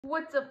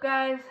What's up,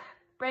 guys?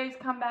 Braves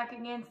come back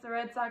against the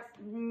Red Sox,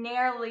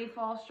 narrowly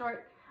fall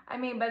short. I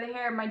mean, by the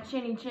hair of my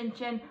chinny chin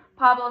chin.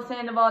 Pablo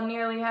Sandoval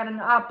nearly had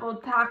an apple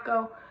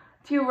taco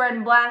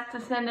 2-run blast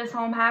to send us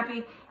home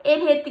happy.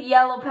 It hit the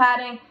yellow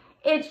padding.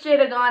 It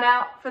should have gone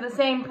out for the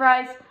same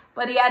price,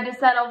 but he had to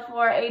settle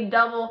for a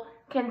double.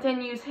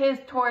 Continues his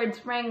torrid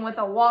spring with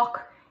a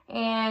walk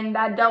and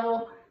that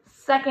double.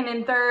 Second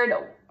and third,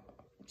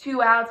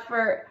 2 outs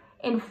for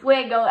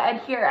Enfuego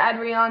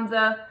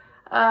Adrianza.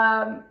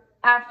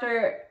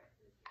 After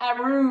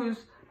Aruz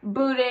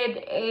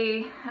booted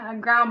a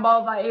ground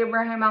ball by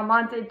Abraham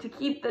Almonte to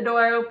keep the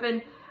door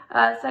open.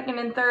 Second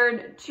and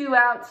third, 2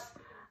 outs.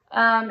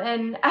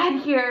 And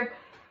Adhere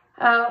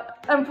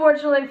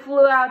unfortunately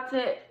flew out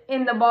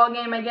in the ball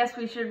game. I guess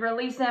we should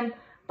release him.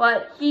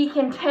 But he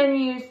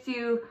continues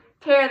to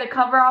tear the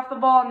cover off the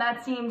ball, and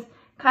that seems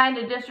kind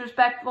of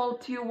disrespectful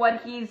to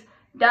what he's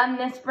done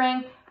this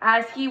spring,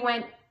 as he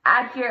went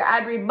Adhere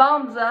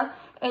Adribamza.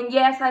 And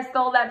yes, I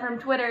stole that from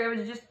Twitter. It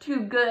was just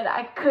too good.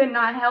 I could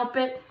not help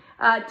it.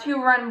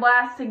 2-run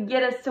blast to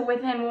get us to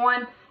within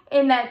 1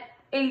 in that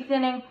 8th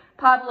inning.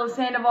 Pablo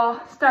Sandoval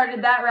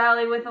started that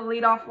rally with a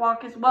leadoff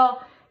walk as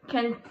well.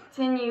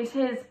 Continues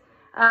his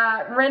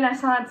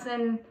renaissance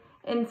in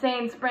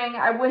insane spring.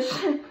 I wish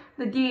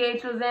the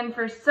DH was in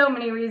for so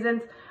many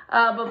reasons.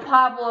 But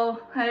Pablo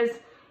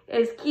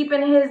is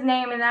keeping his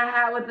name in that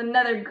hat with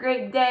another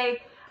great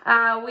day.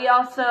 We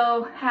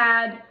also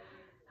had...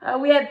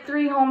 we had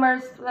 3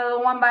 homers, the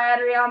one by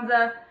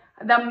Adrianza,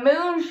 the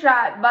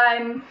moonshot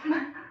by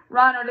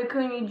Ronald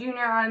Acuna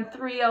Jr. on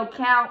 3-0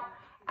 count.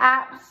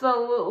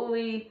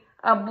 Absolutely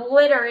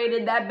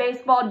obliterated that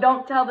baseball.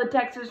 Don't tell the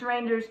Texas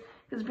Rangers,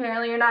 because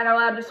apparently you're not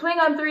allowed to swing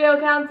on 3-0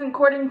 counts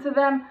according to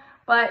them.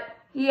 But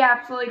he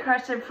absolutely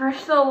crushed it for a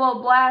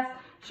solo blast.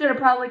 Should have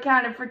probably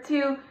counted for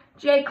 2.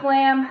 Jake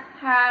Lamb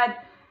had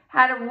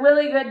a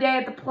really good day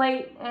at the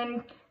plate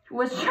and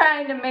was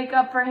trying to make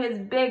up for his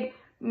big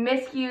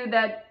miscue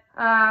that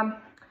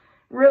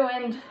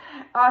ruined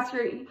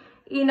Oscar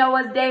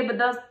Ynoa's day, but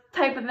those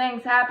type of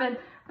things happen.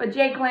 But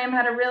Jake Lamb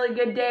had a really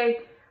good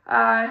day,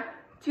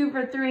 2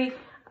 for 3,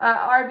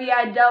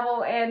 RBI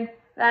double, and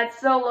that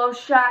solo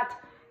shot,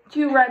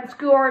 2 runs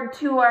scored,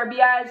 2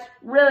 RBIs.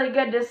 Really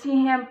good to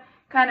see him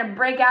kind of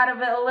break out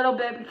of it a little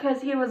bit,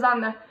 because he was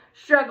on the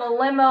struggle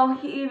limo,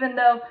 even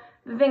though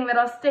the thing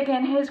that'll stick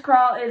in his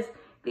craw is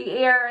the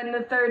error in the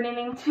 3rd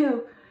inning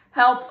to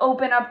help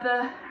open up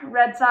the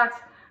Red Sox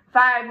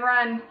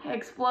 5-run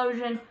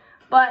explosion.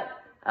 But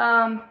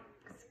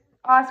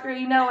Oscar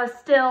Ynoa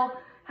still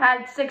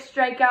had 6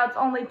 strikeouts.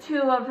 Only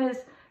 2 of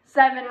his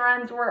 7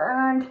 runs were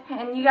earned.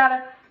 And you got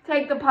to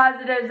take the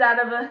positives out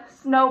of a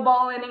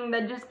snowball inning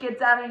that just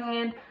gets out of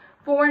hand.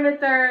 4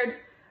 1/3,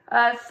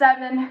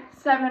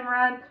 7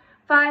 runs,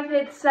 5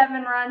 hits,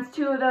 7 runs.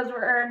 2 of those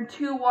were earned,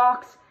 2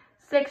 walks,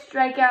 6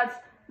 strikeouts.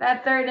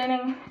 That 3rd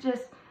inning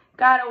just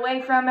got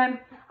away from him.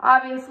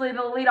 Obviously, the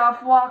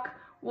leadoff walk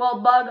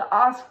will bug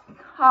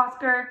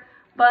Oscar,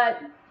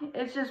 but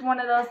it's just one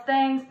of those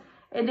things.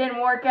 It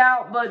didn't work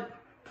out, but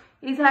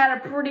he's had a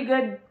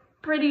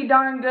pretty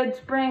darn good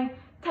spring.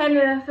 10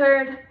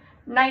 1/3,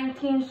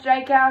 19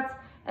 strikeouts,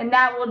 and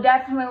that will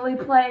definitely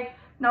play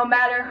no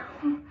matter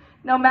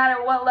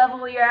what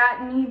level you're at.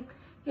 And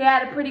he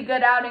had a pretty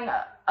good outing,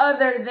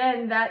 other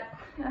than that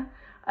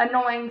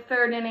annoying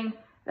 3rd inning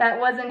that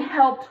wasn't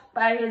helped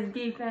by his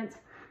defense.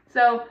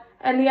 So,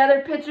 and the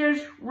other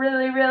pitchers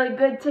really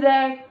good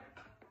today.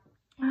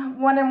 1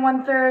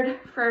 1/3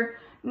 for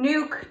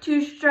Nuke,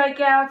 2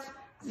 strikeouts,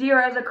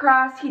 0s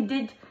across. He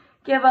did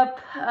give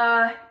up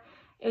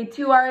a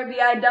 2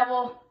 RBI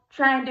double,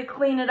 trying to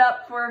clean it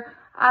up for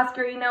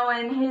Oscar Ynoa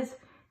in his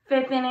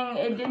 5th inning.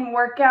 It didn't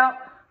work out,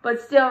 but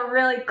still a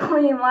really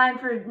clean line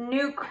for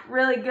Nuke.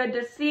 Really good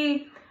to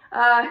see.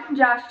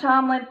 Josh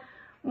Tomlin,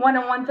 1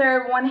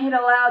 1/3, 1 hit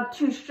allowed,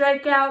 2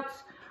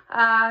 strikeouts.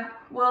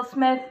 Will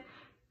Smith,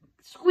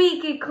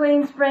 squeaky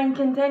clean spring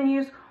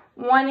continues.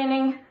 1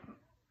 inning,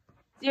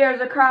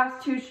 0s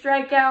across, 2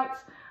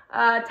 strikeouts.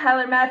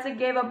 Tyler Matzik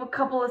gave up a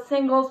couple of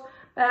singles,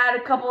 but had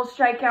a couple of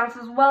strikeouts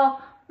as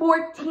well.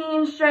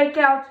 14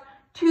 strikeouts,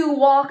 2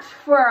 walks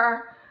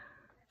for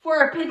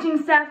our pitching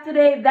staff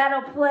today.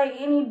 That'll play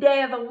any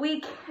day of the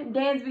week.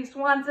 Dansby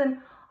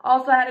Swanson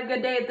also had a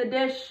good day at the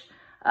dish.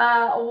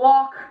 A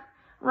walk,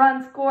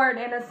 run scored,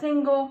 and a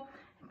single.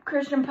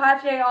 Christian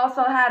Pache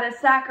also had a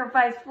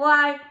sacrifice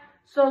fly.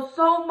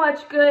 So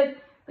much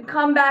good. The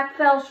comeback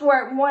fell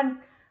short.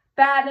 1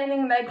 bad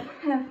inning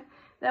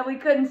that we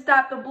couldn't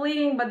stop the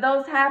bleeding, but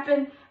those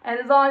happen, and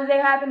as long as they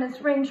happen in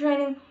spring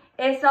training,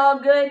 it's all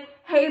good.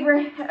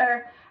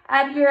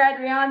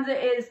 Adrianza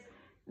is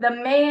the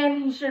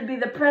man. He should be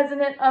the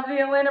president of the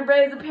Atlanta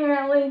Braves,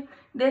 apparently,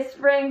 this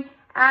spring.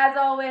 As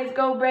always,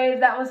 go Braves.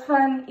 That was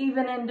fun,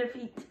 even in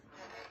defeat.